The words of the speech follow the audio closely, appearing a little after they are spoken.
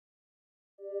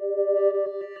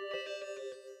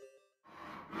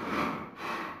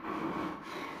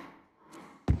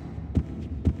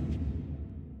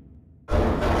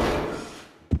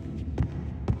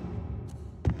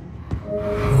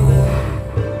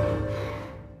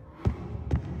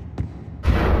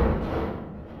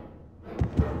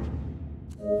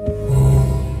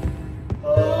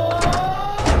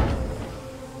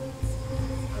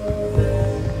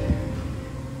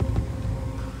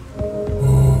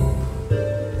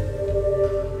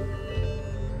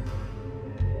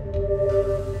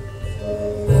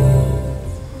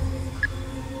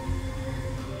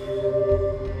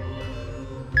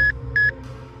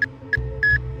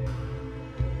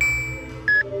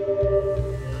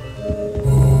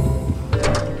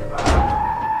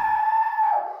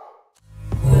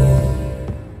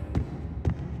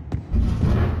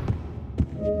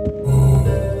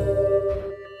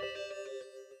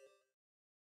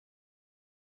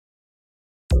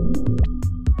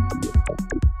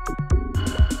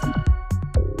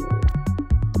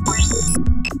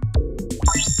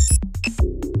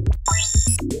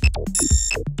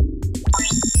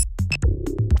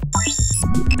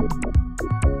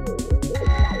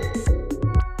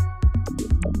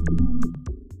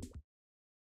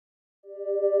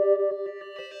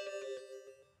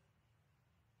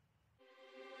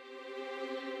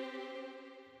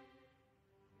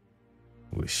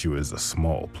sure is a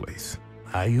small place.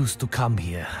 I used to come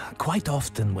here quite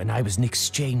often when I was an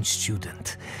exchange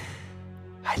student.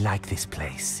 I like this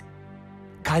place.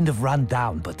 Kind of run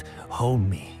down, but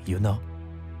homey, you know?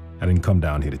 I didn't come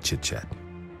down here to chit-chat.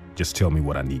 Just tell me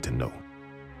what I need to know.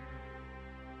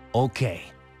 Okay.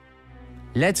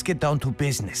 Let's get down to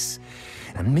business.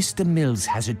 And Mr. Mills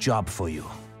has a job for you.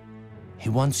 He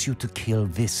wants you to kill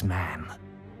this man.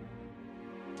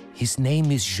 His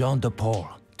name is Jean de Paul,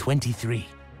 23.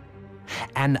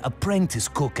 An apprentice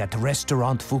cook at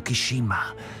restaurant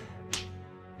Fukushima.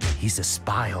 He's a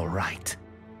spy, all right.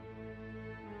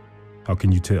 How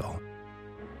can you tell?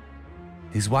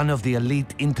 He's one of the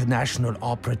elite international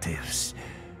operatives.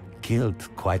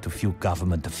 Killed quite a few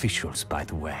government officials, by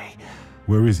the way.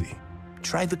 Where is he?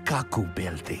 Try the Kaku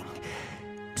building.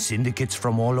 Syndicates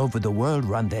from all over the world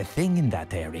run their thing in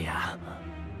that area.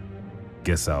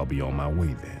 Guess I'll be on my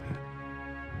way then.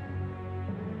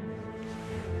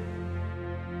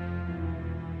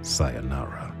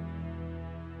 Sayonara.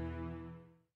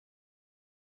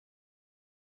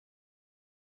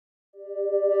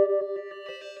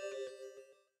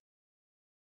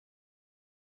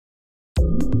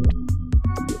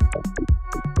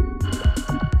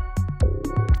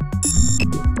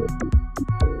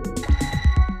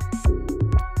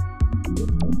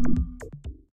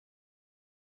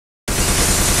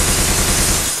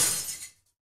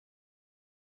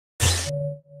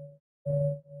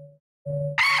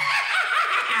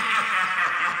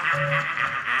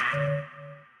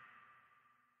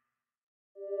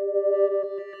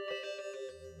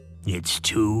 It's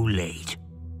too late.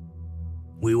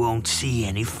 We won't see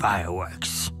any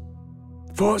fireworks.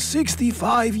 For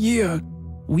 65 years,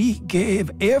 we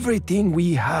gave everything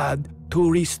we had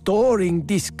to restoring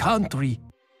this country.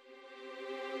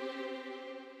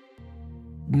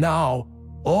 Now,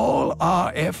 all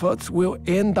our efforts will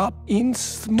end up in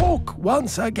smoke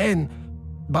once again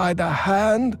by the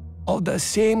hand of the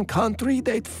same country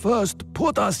that first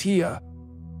put us here.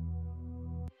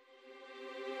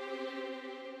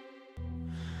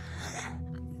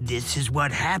 This is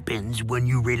what happens when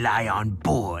you rely on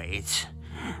boys.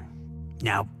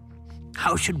 Now,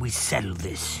 how should we settle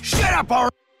this? Shut up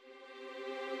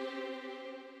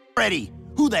already!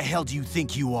 Who the hell do you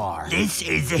think you are? This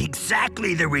is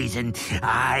exactly the reason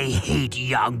I hate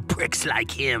young pricks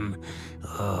like him.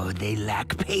 Oh, they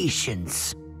lack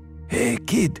patience. Hey,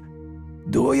 kid,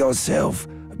 do yourself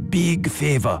a big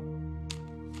favor.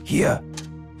 Here.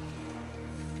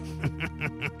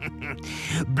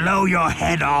 Blow your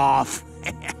head off.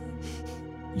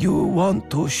 You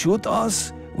want to shoot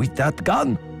us with that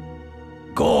gun?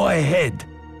 Go ahead.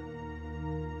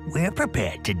 We're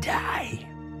prepared to die.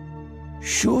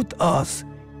 Shoot us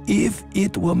if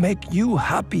it will make you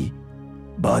happy,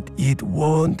 but it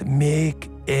won't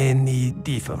make any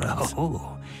difference.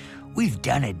 Oh, we've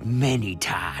done it many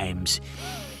times,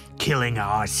 killing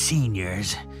our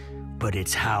seniors, but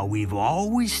it's how we've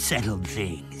always settled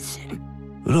things.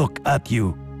 Look at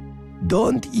you.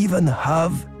 Don't even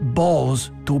have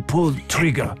balls to pull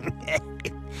trigger.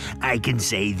 I can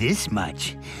say this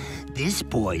much. This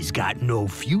boy's got no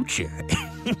future.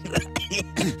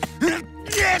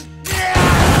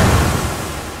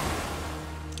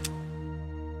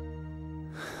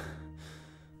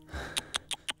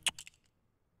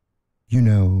 You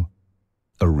know,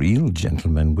 a real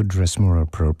gentleman would dress more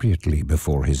appropriately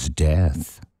before his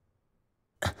death.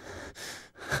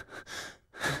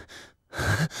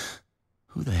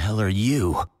 Who the hell are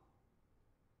you?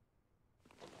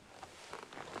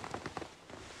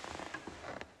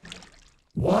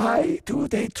 Why do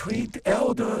they treat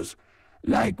elders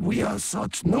like we are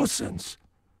such nuisance?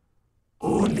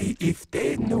 Only if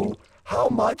they knew how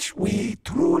much we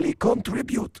truly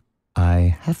contribute.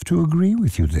 I have to agree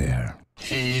with you there.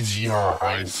 He's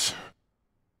yours.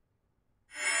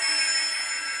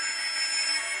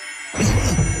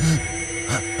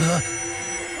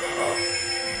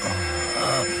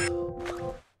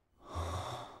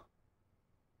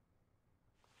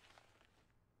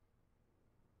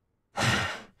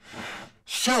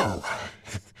 So,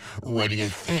 what do you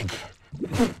think,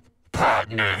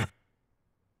 partner?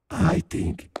 I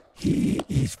think he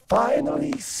is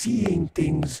finally seeing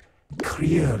things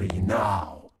clearly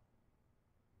now.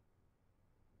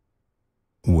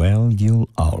 Well, you'll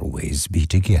always be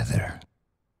together.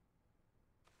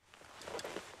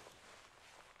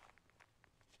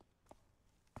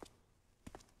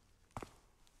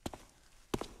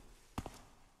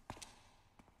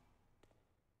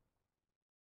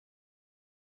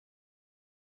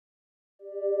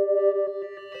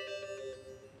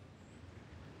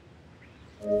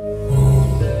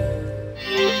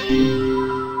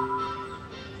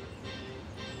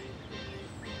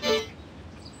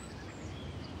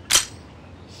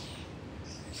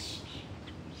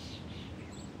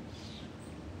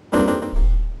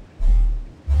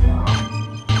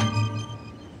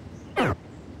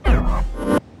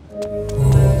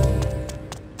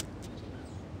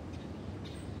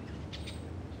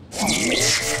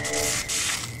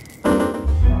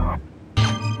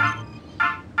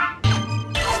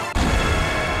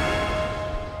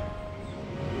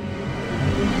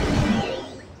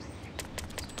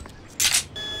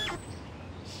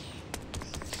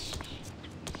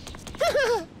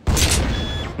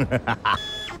 You're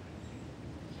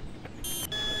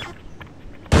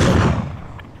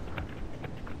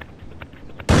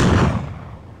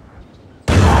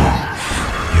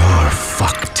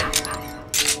fucked.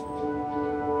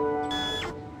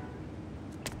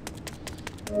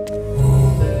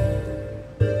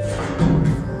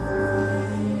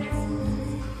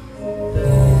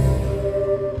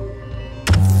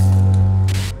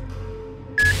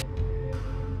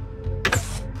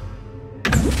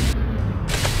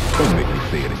 Don't make me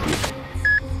say it again.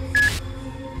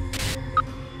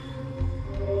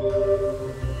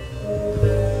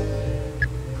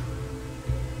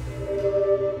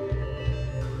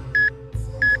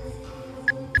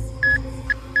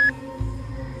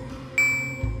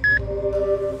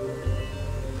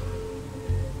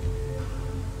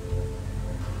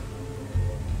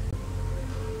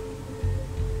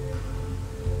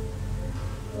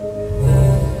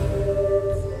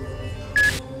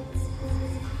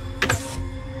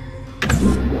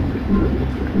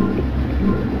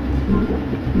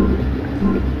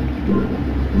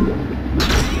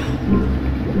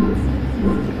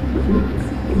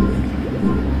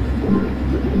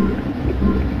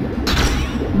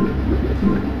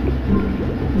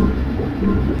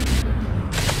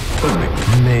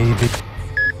 Maybe.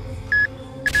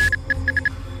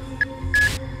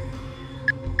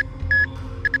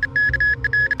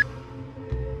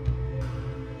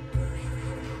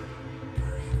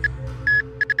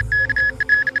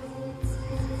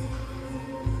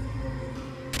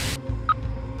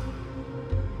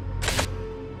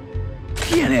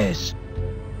 ¿Quién es?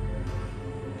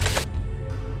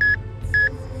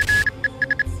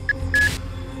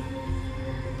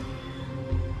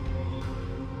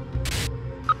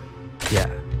 Yeah.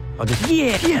 I'll just...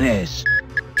 Yeah. ¿Quién es?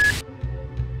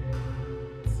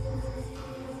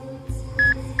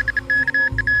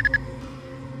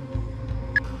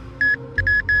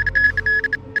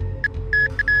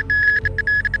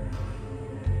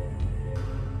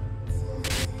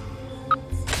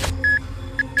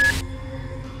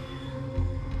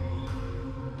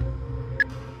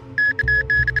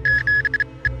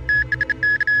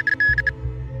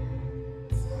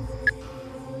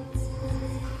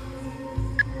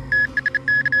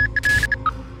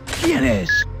 ¿Quién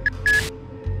es?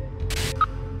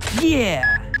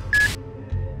 Yeah.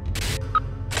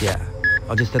 Yeah.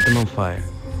 I'll just set them on fire.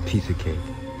 Piece of cake.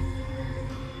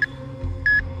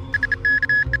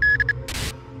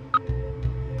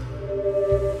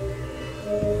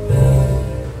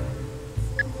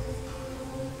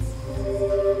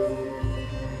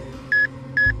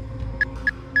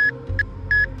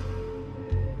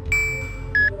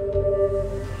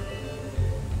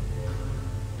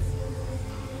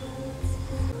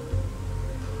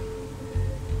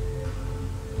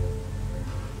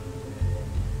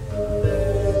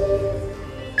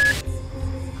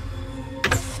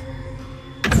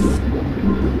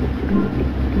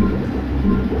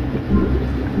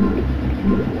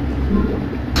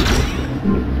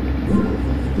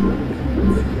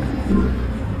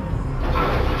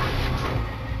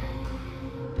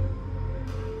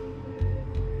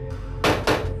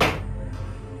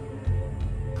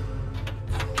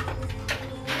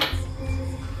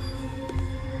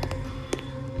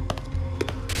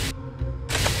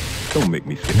 Don't make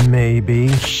me say it. Maybe.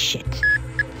 Shit.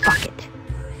 Fuck it.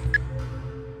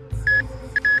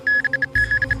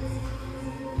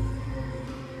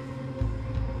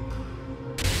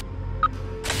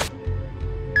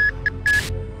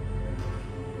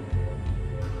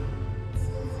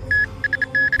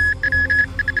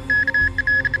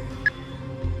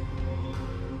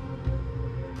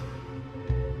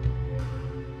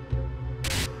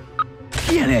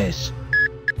 ¿Quién es?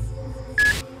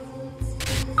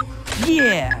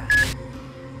 Yeah.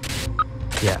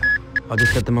 Yeah. I'll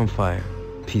just set them on fire.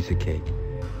 Piece of cake.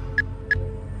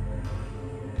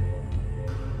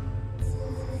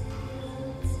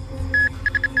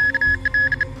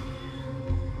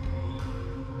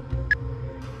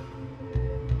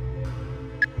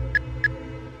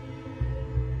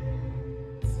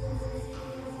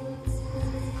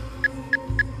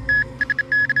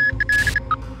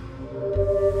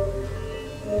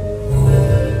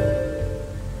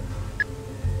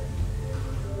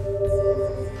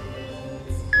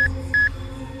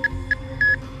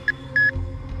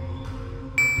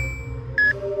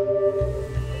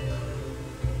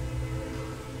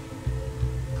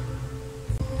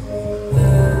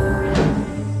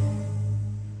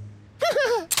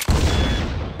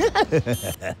 This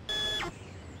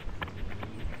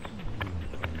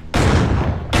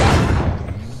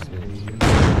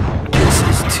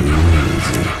is too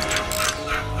easy.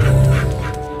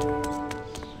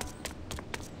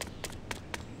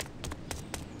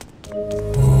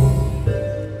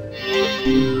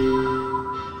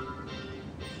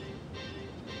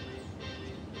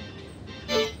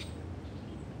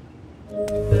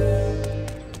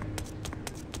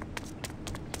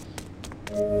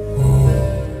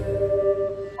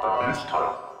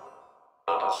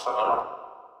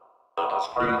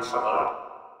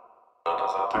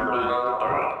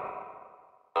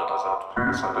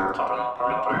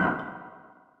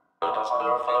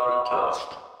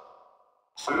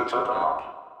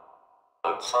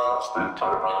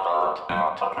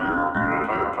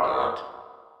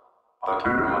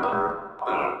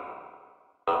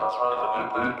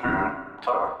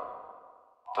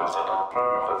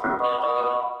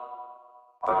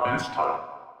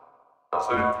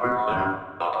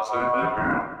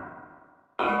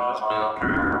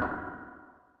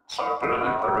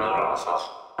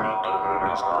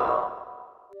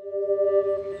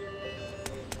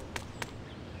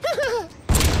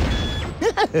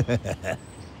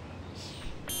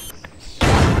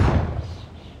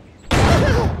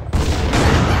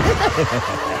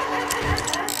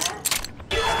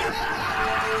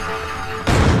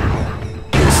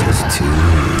 This is too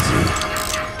easy.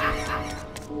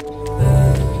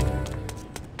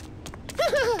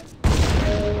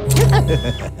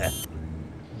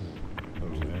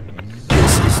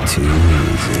 This is too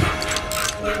easy.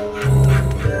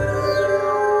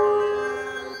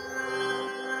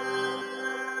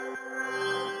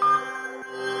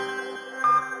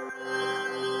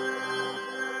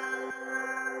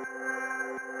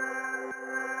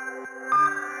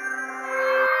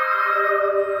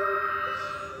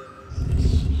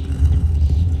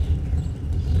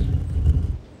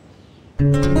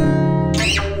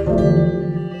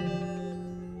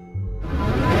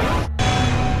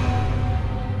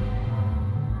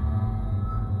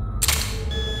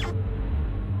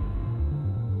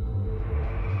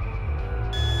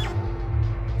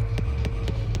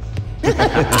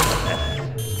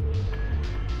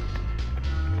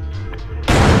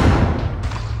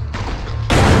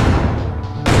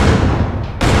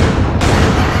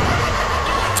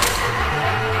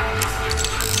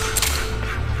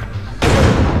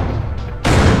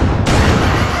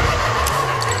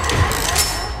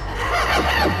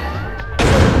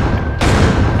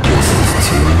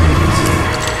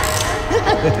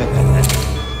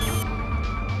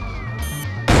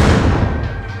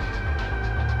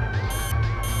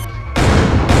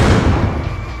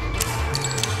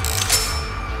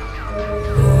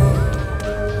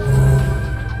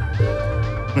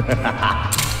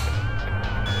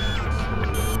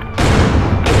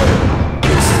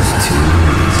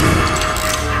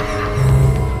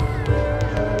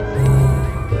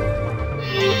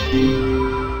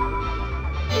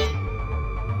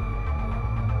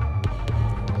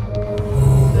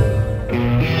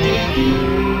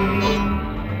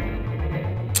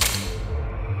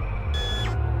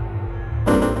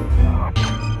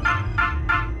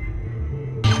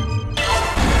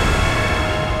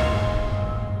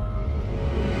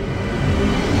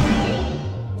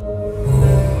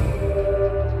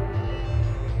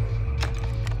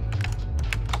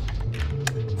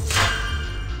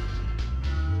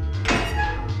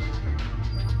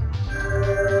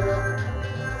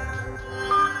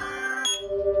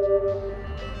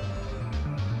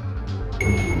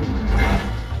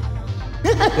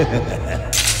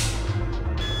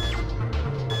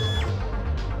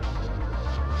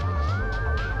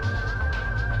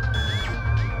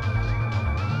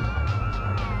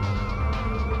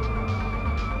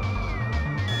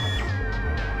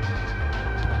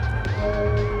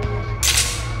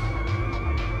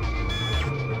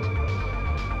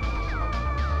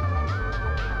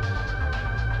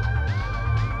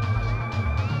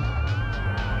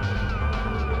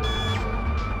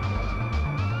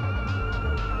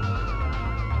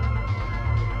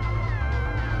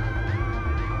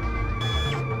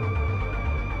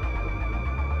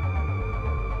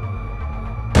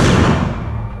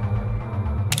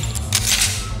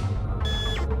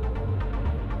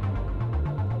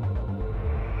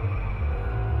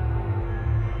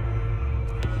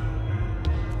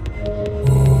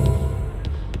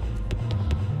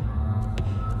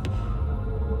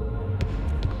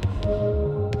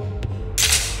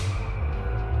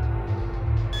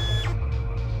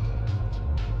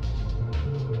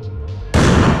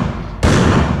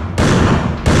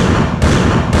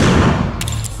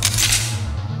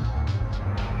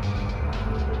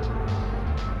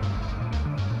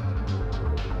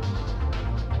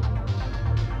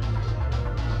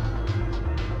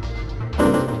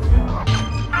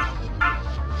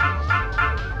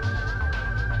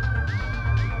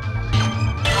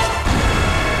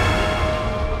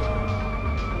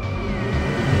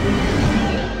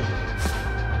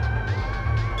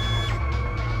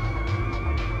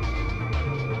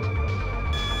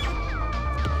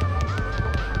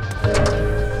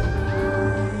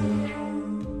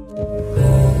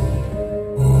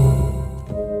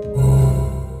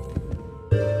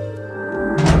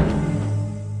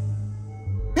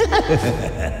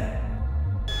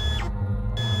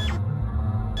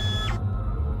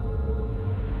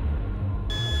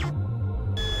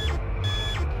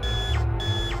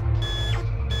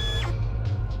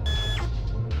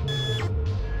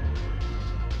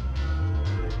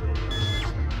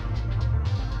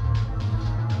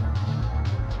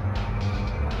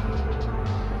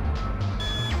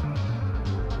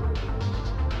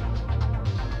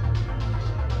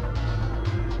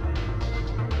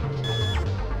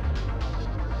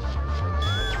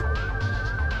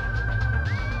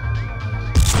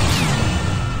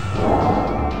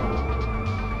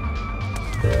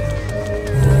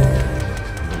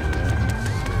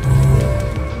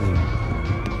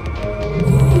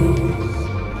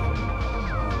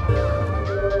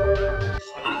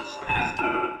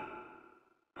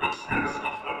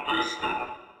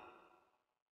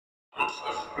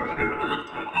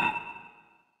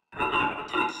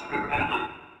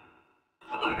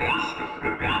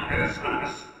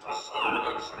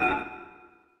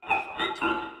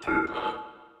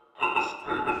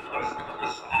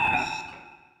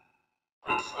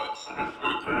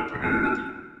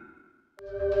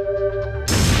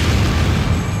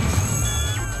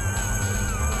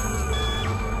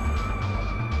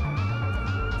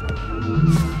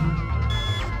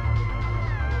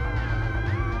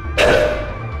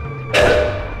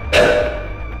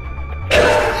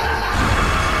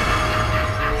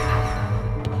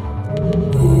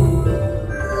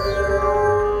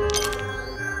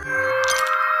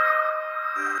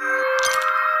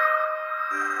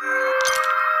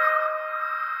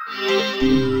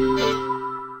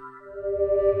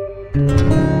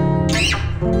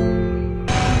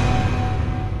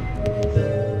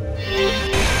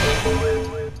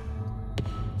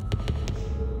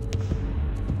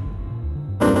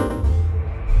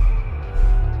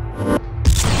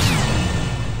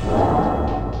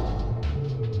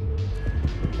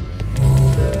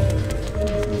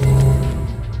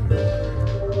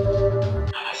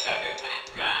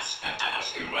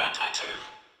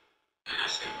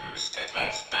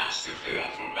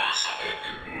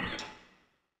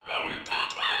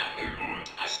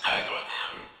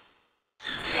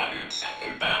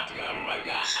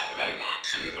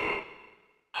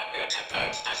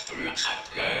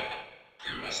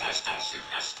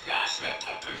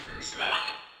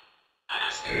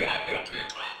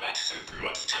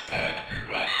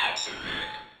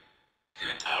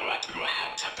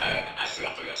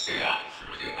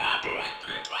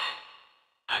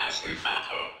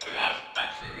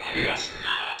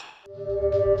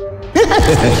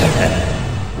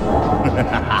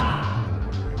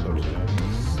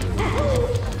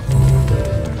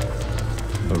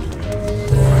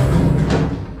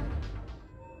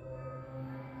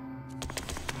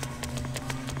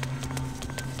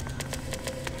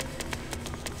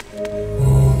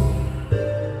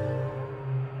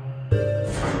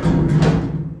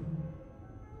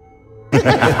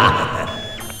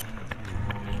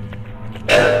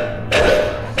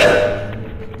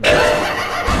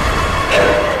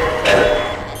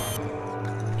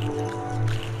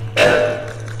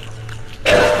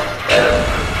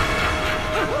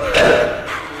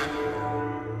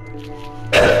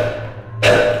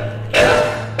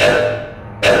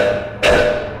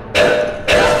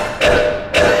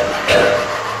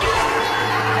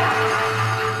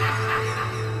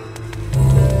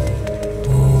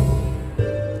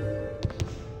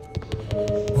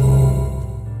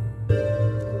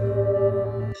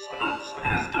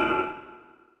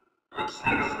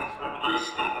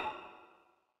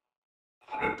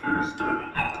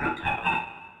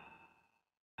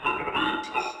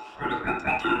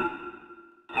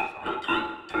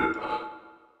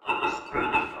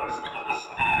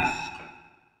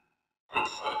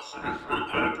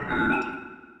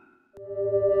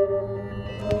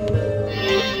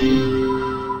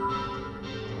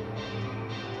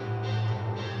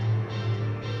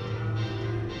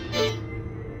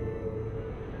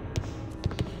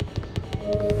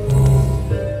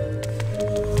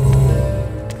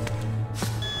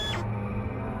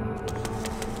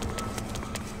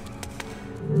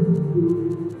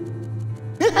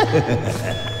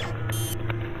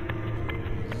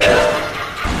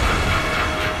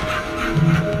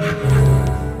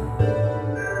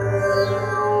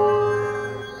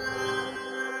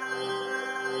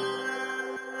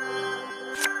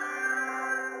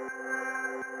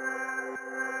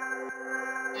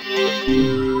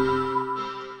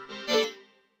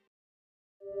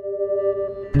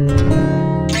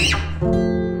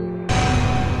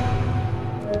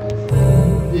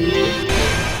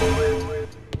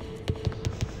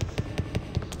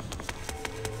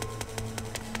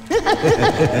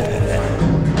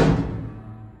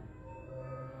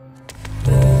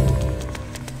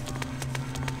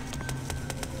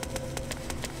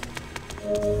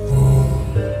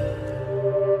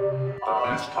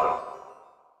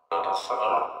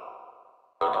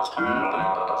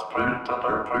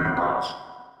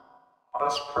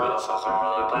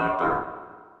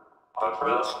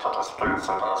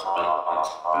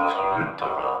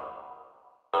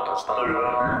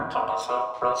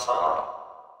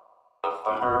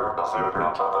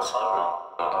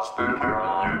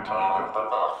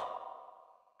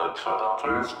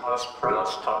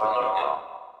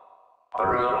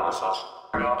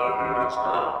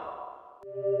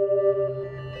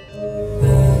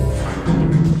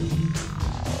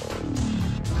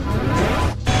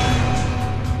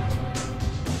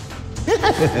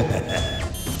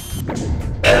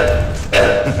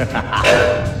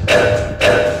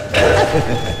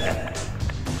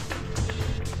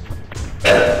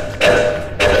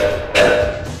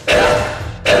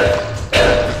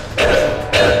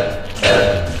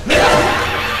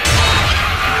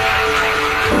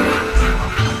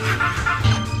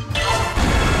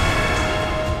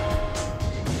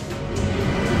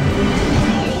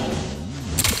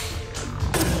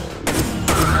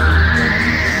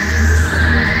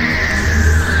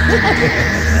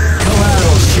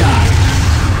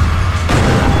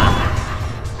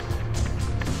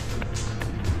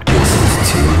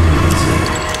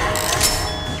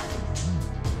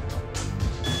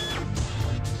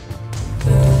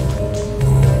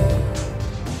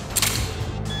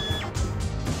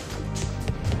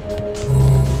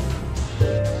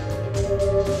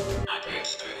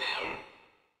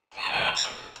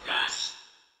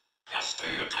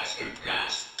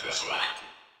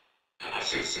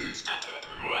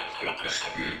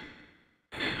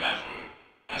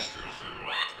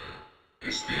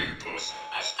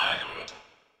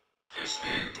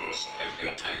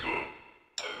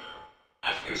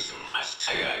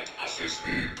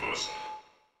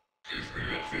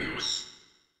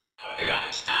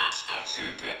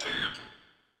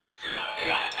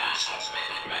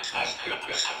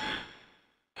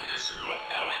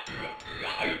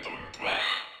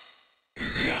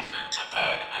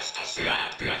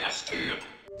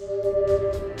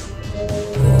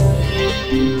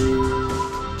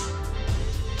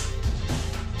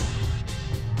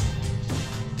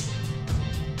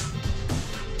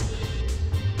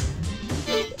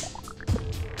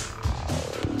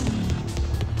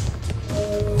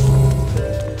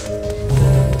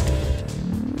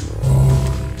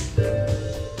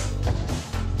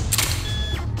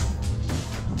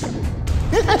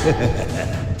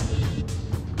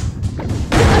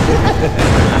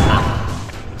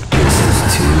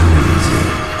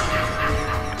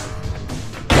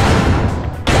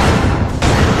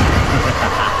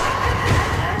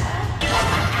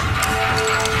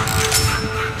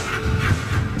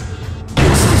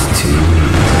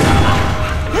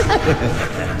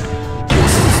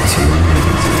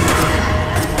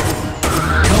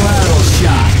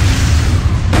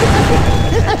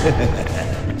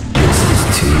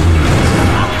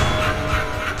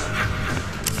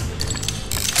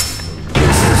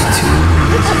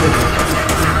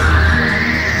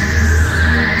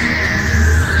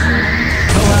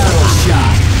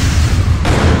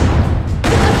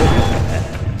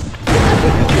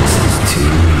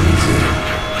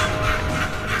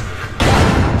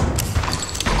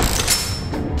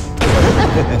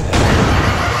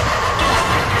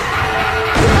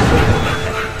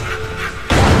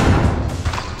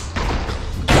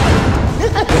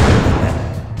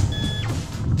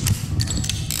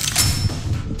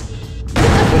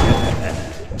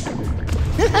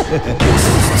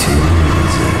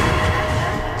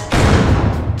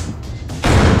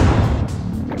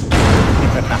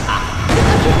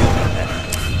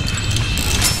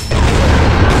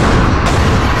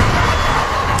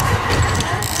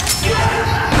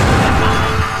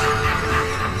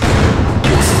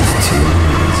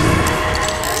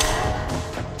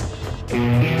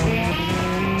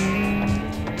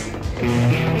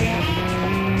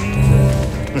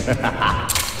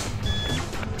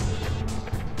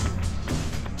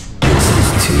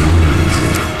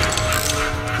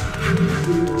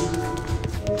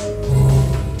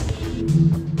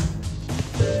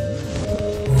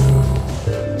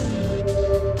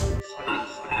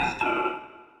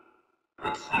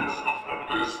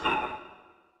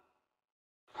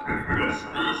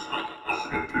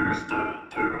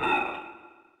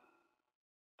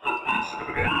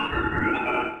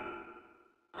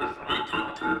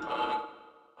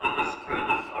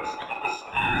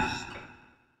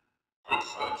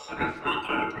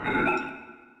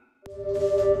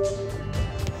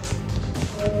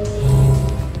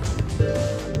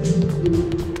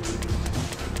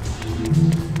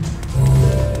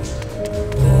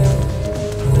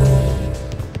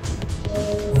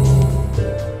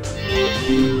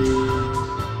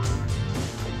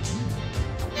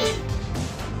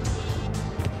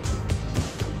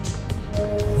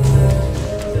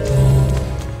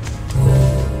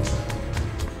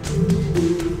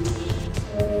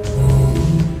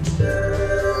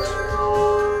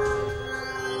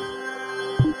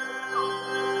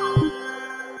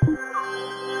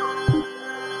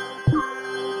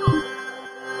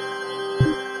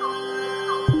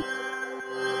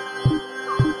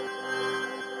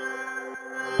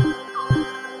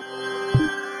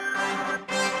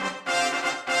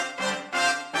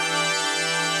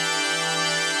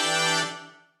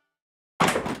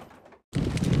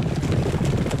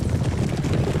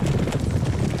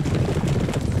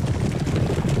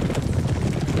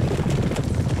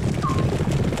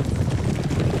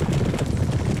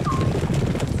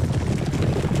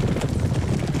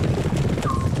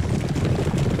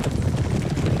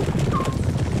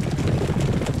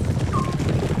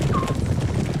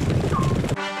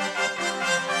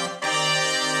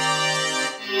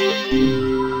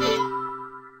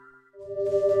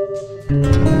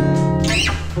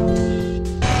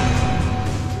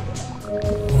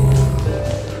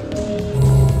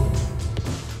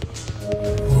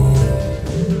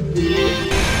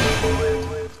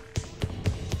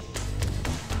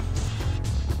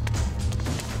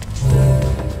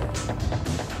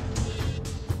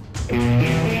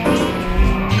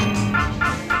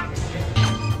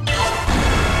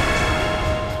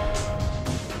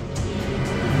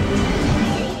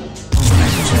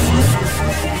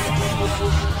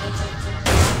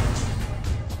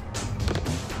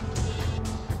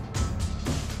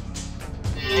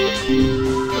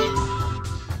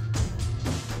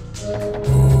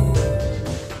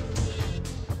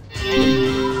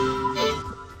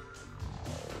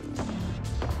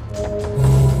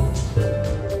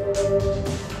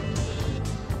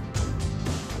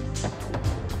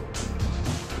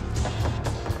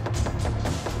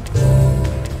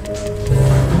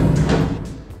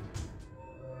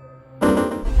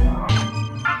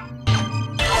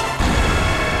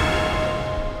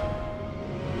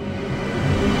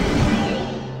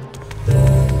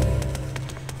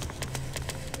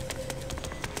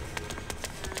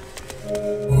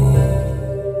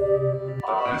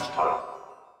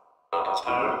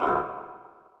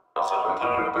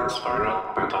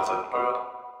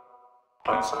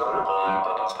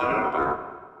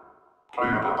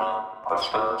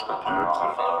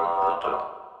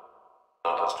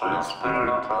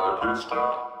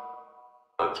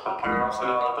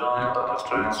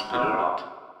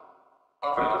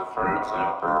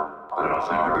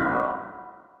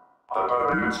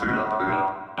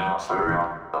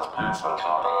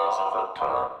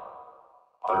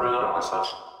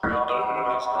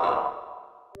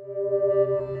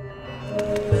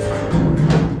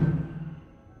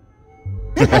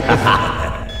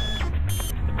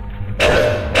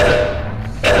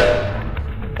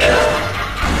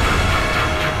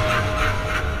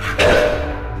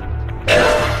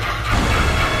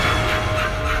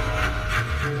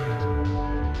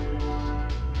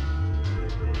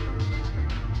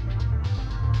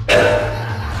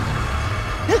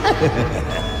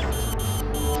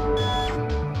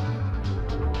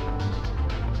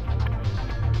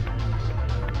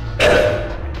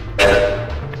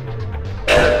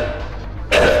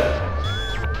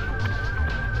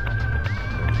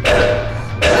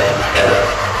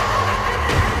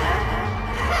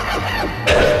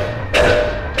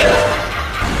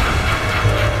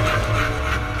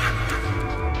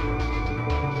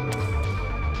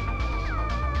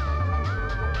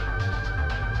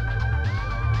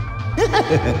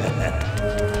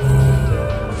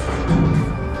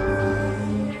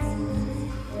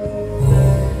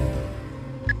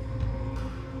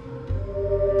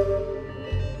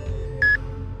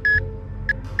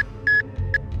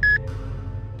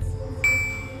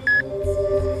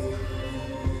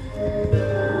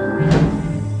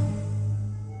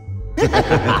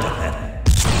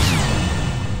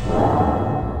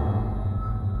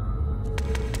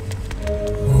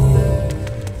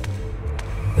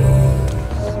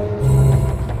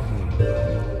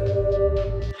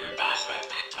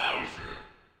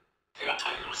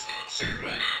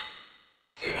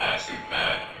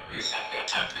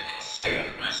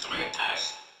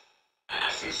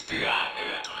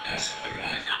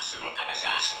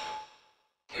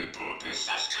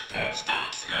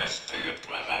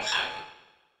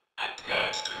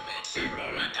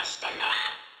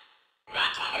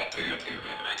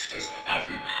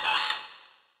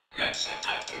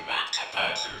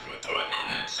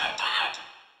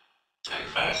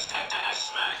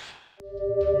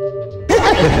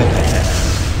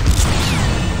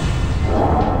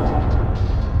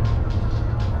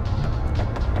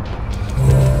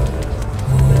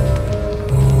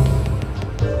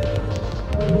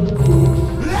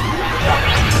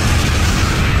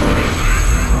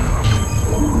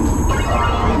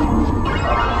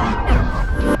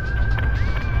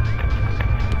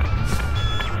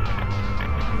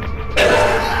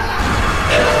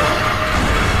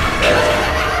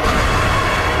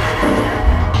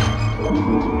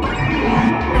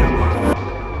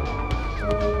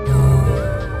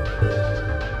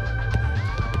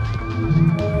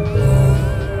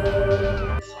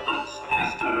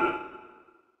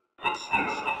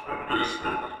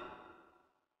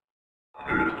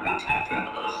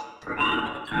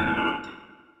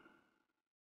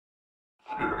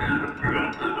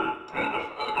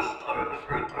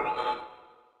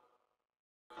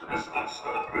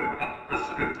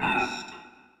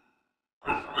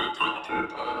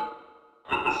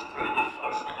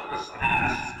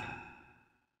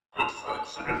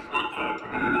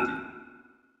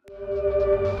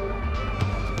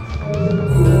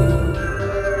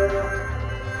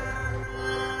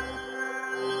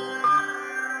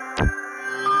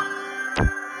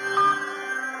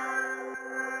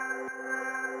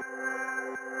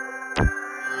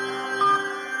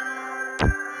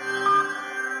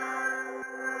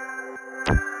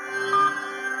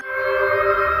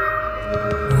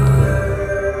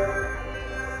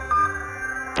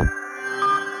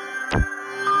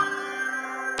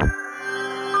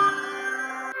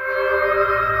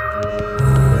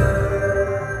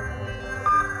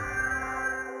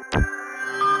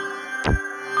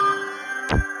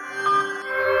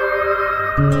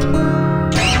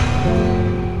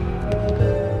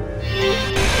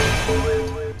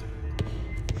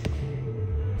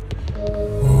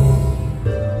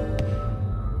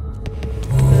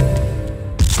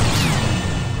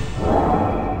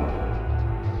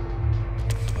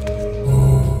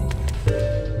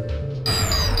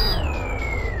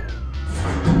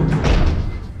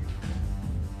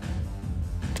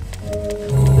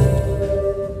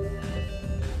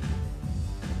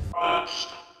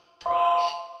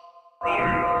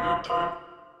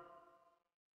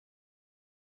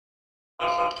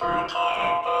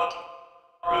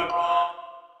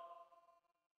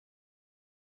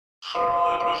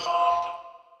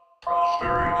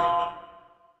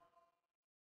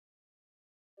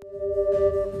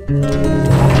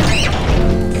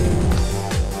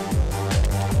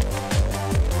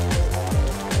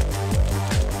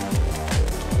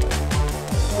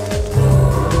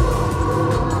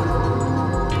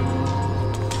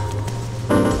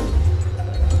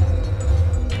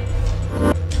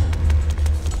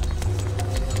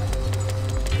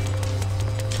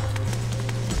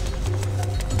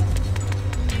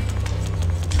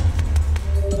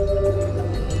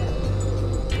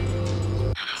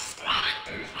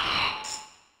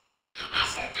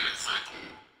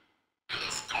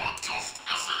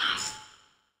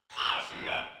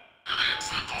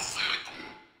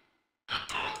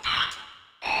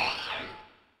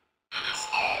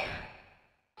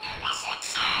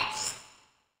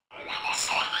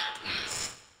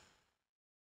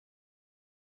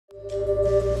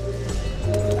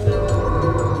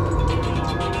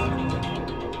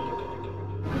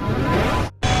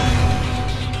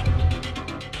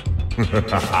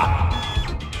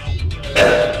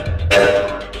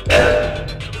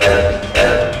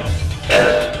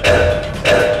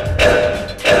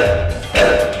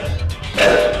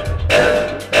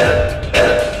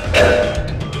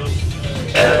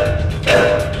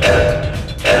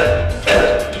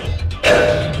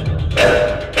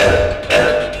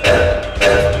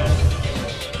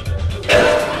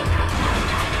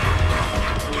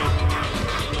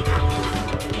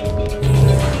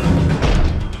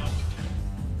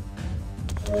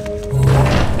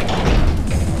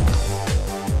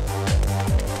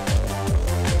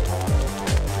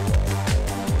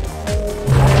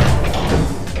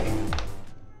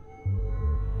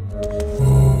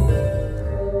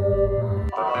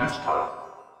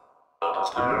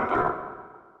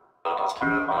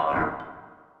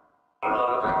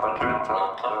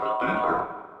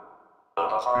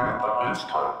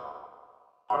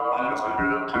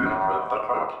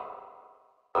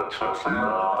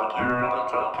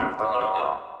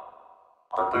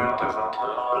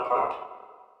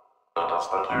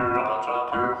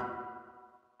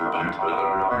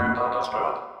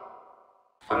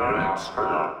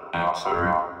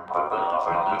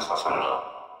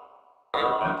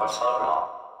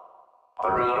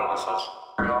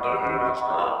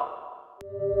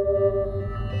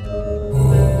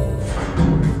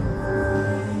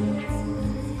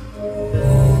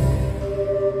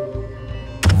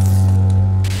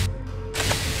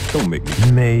 Don't make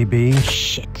me. Maybe.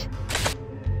 Shit.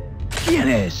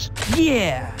 Guinness!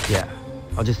 Yeah. Yeah,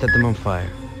 I'll just set them on fire.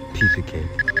 Piece of cake.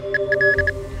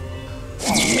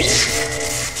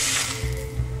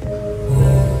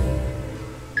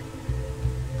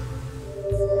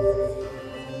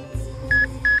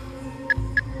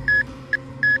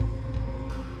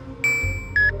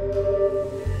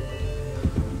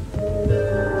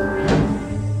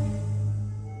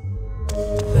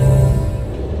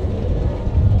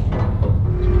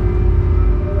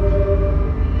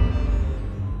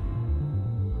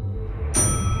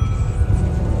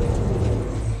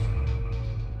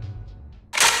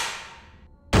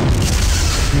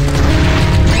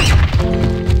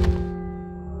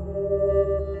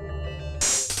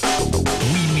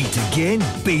 again,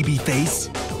 babyface.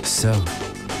 So,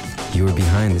 you were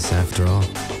behind this after all.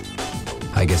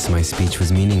 I guess my speech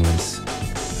was meaningless.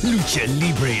 Lucha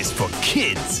Libre is for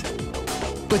kids.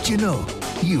 But you know,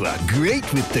 you are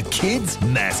great with the kids,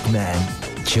 Masked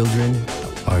Man. Children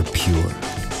are pure.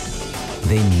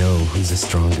 They know who's the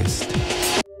strongest.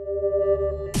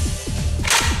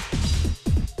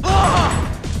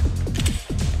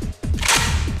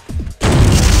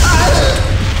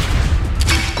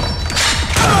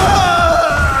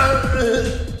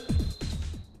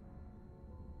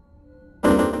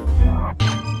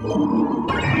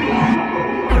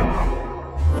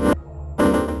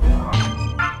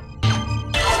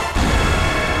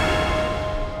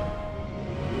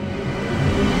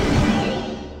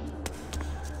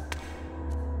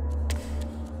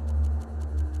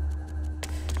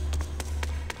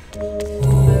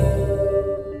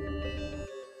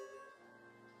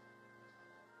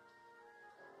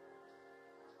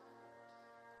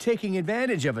 Taking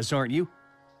advantage of us, aren't you?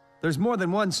 There's more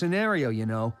than one scenario, you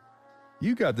know.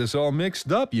 You got this all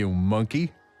mixed up, you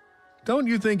monkey. Don't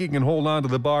you think you can hold on to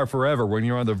the bar forever when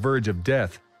you're on the verge of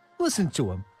death? Listen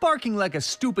to him, barking like a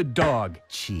stupid dog.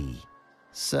 Gee.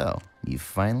 So, you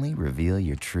finally reveal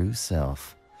your true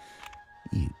self.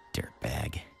 You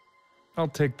dirtbag. I'll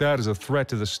take that as a threat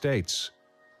to the States.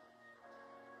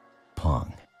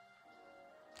 Pong.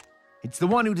 It's the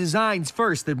one who designs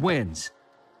first that wins.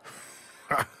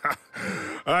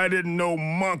 I didn't know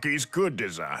monkeys could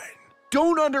design.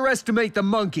 Don't underestimate the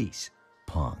monkeys.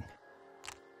 Pong.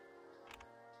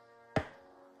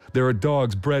 There are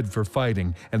dogs bred for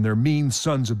fighting, and they're mean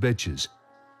sons of bitches.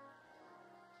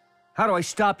 How do I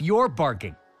stop your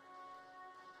barking?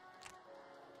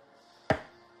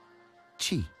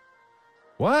 Chi.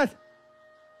 What?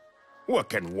 What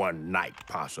can one knight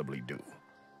possibly do?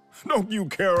 Don't you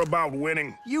care about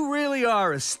winning? You really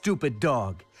are a stupid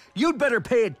dog. You'd better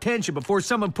pay attention before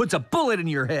someone puts a bullet in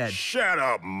your head. Shut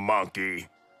up, monkey.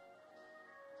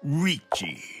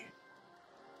 Richie.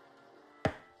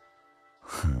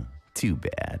 Too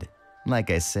bad.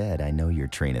 Like I said, I know your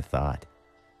train of thought.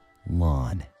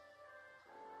 Lawn.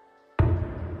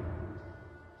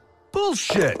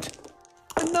 Bullshit!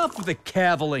 Enough of the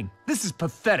caviling. This is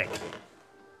pathetic.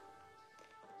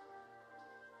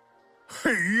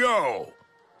 Hey, yo!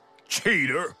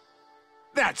 Cheater!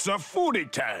 That's a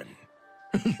footy-tan!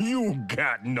 You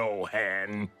got no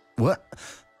hand. What?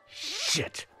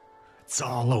 Shit. It's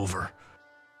all over.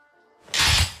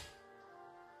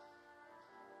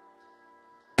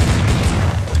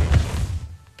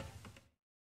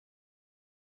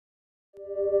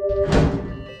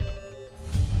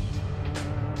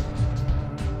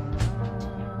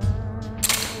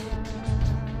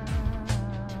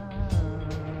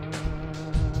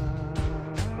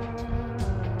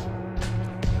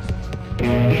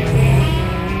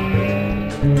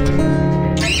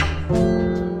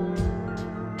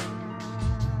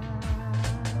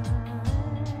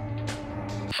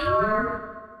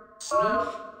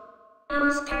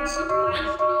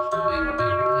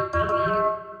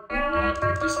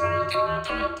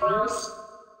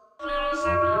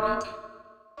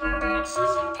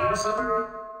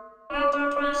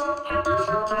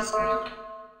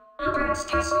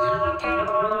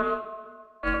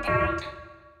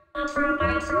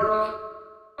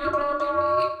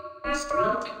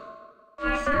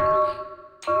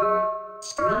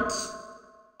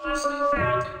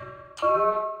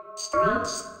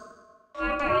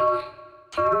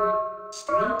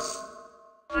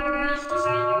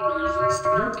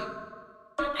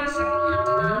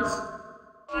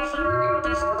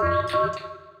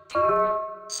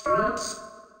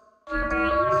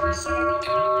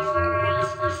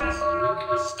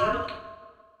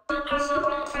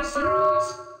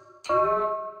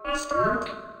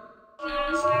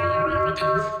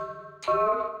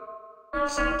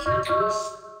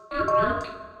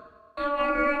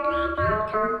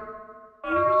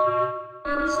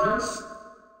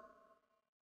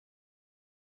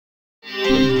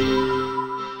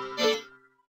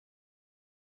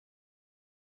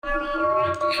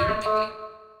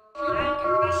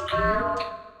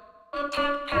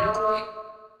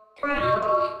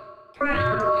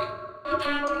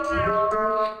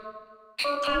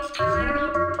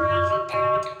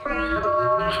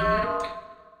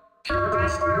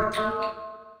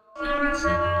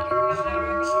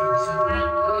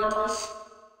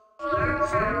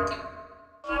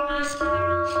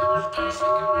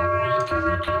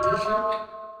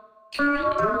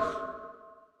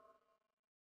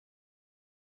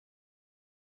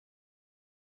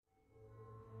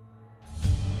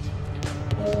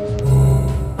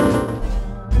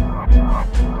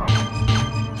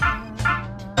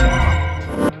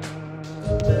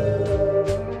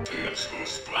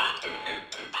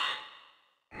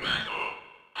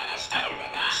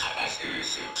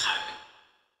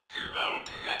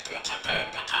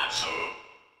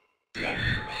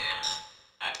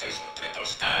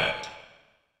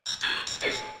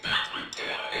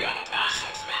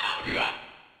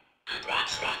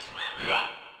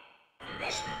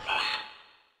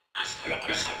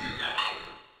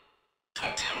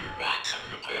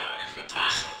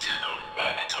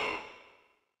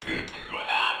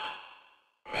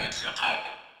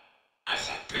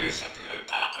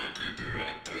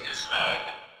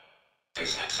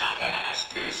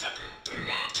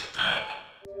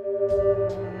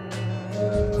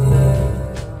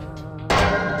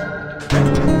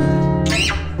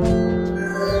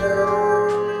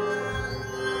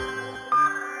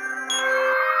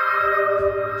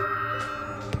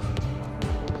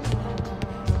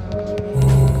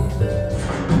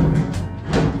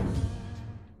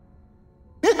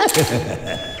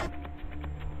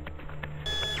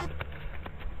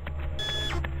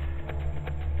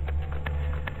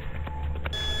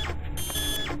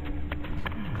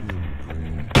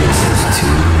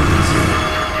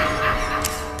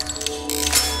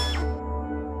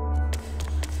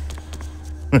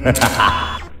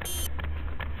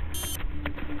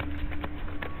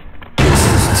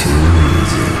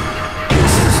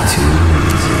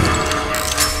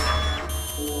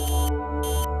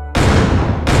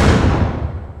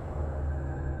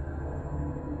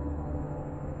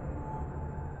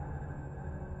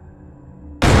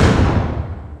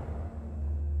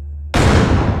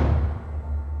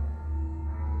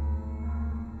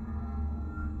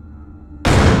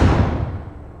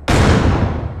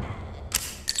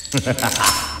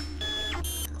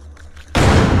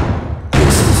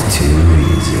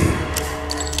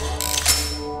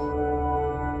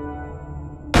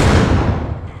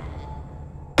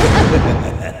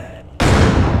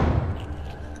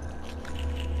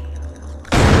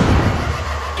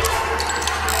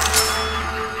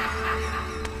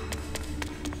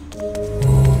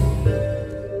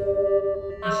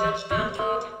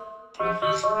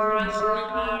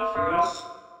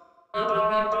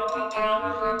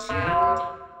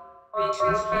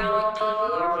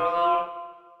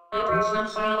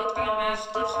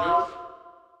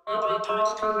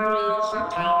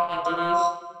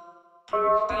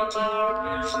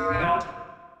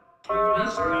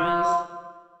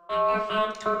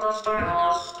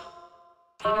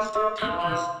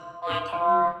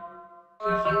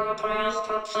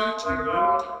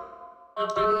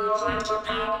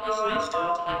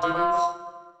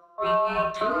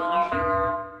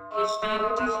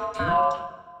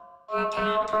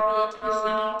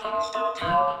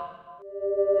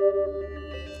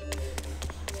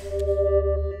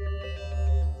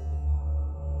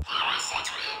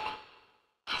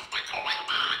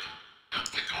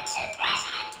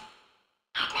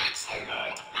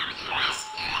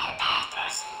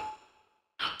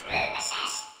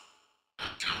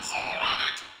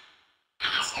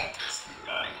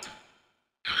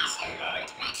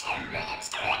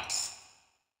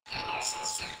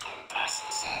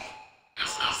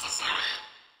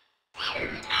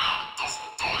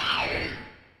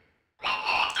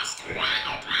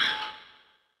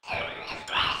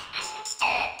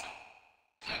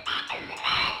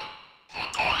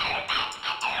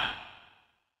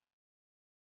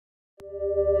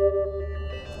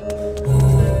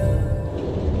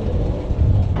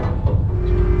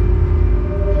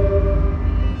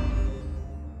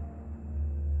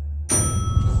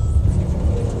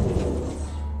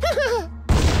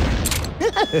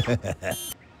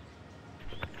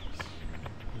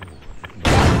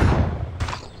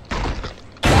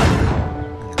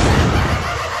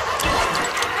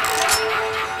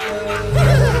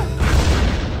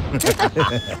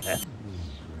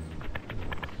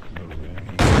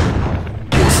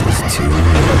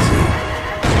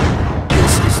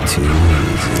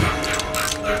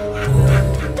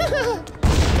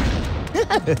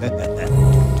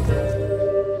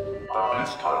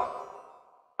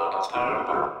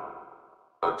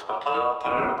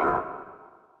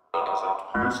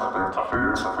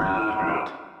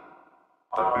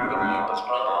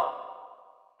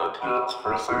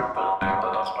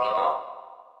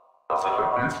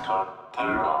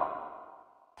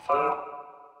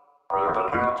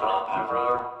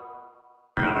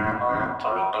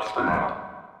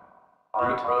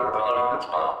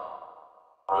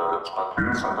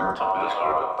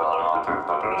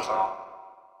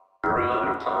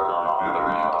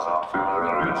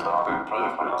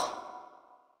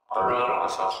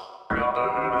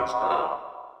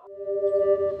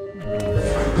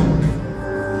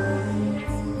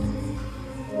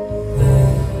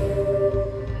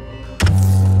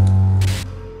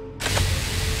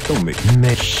 Don't make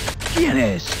Mesh. ¿Quién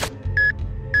es?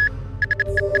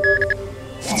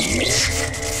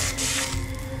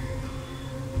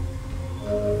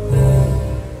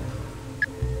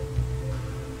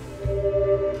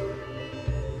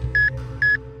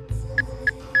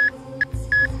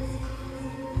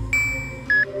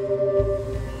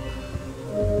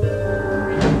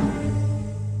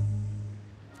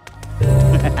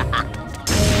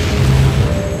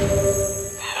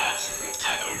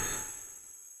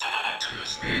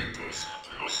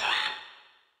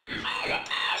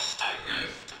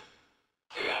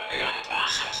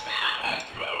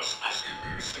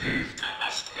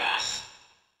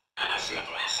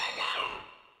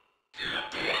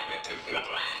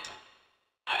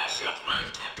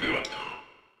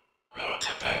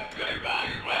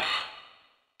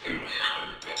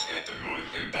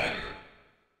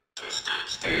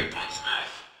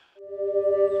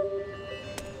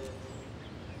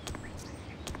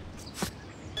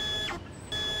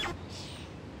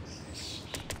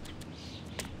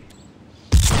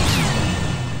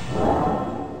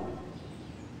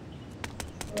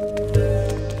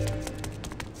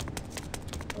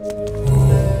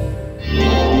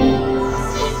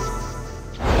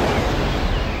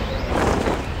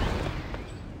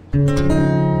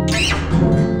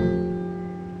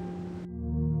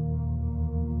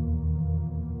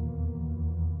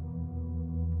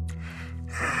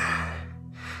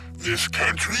 This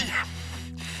country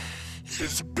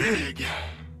is big.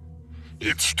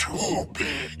 It's too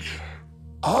big.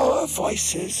 Our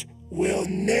voices will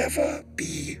never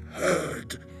be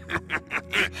heard.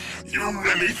 You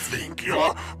really think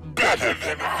you're better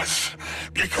than us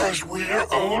because we're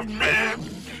old men?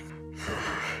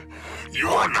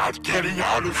 You're not getting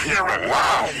out of here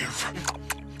alive.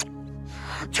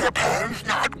 Japan's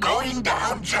not going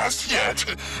down just yet.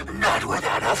 Not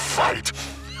without a fight.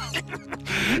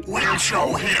 We'll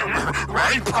show him,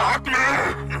 right,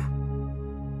 partner?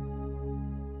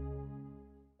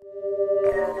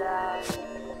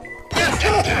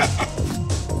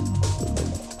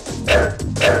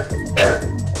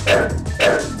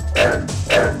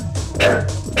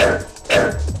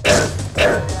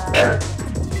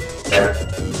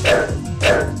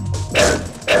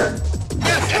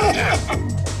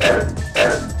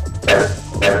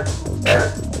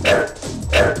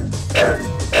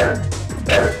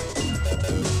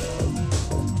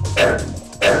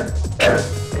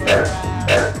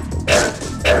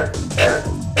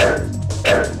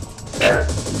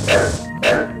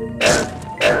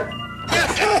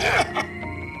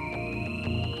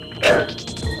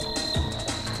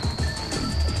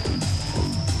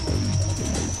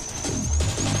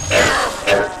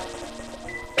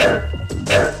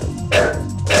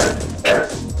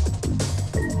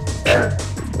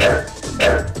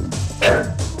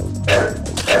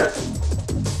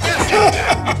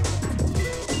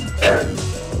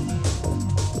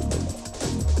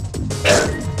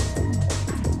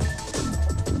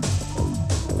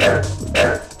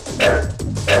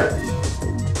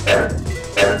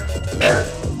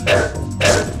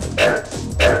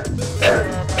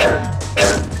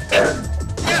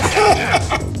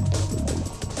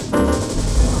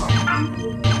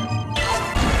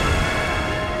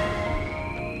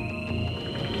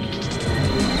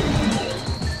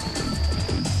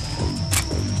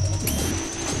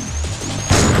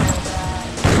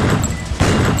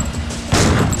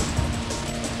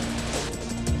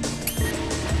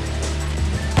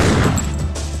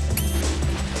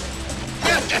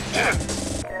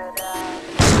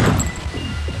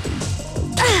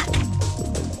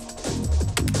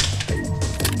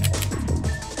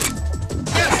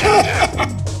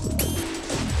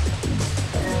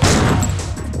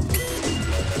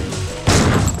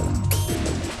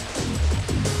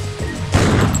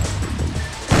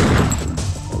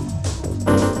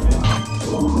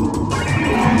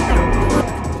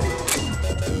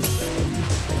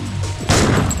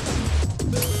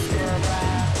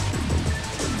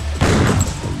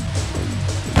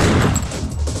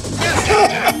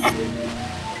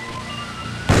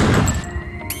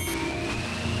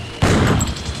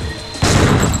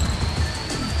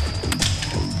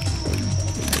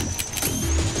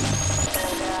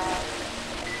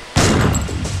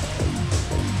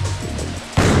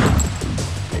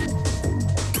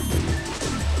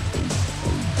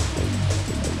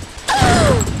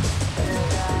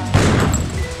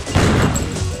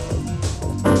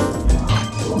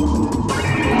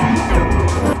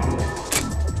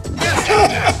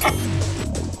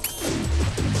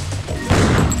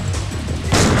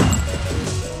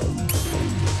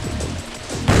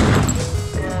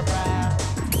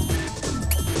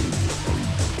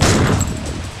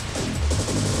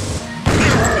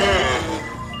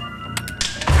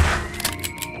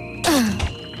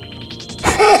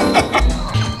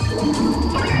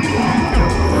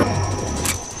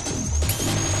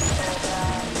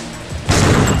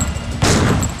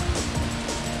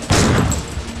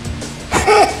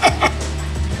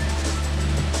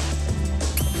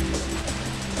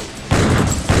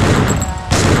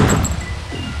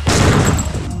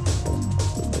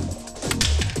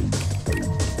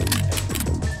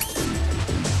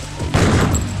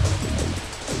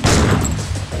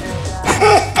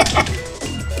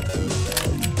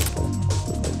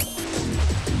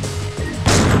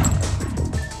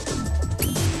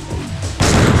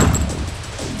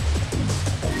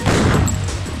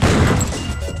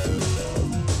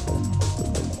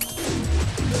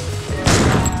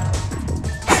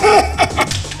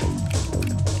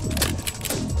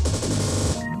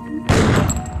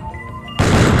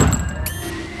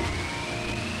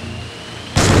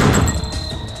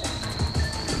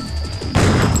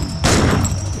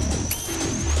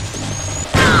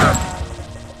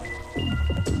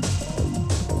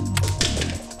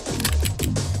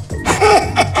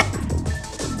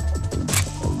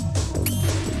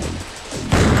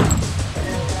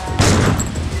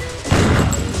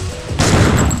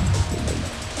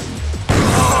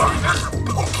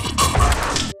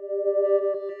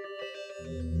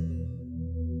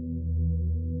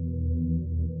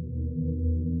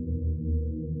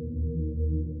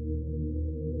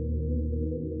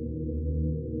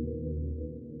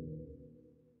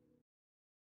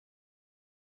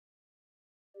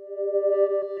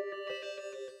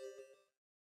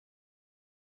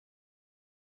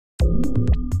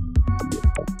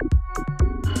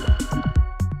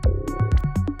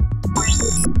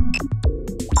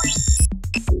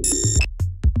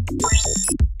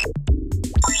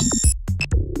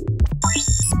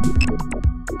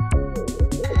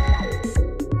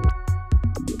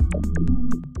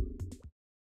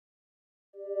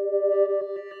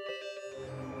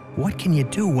 What can you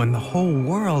do when the whole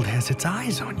world has its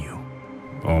eyes on you?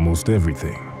 Almost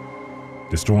everything.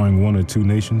 Destroying one or two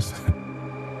nations?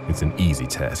 It's an easy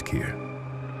task here.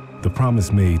 The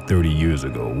promise made 30 years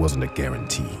ago wasn't a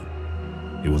guarantee.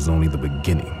 It was only the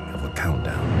beginning of a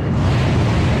countdown.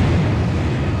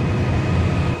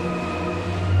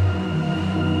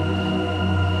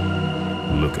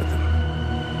 Look at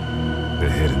them. They're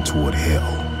heading toward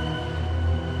hell.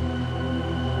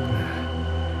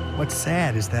 What's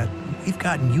sad is that we've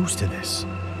gotten used to this.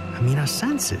 I mean, our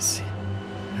senses.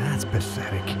 That's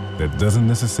pathetic. That doesn't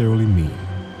necessarily mean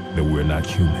that we're not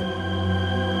human.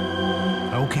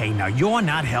 Okay, now you're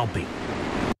not helping.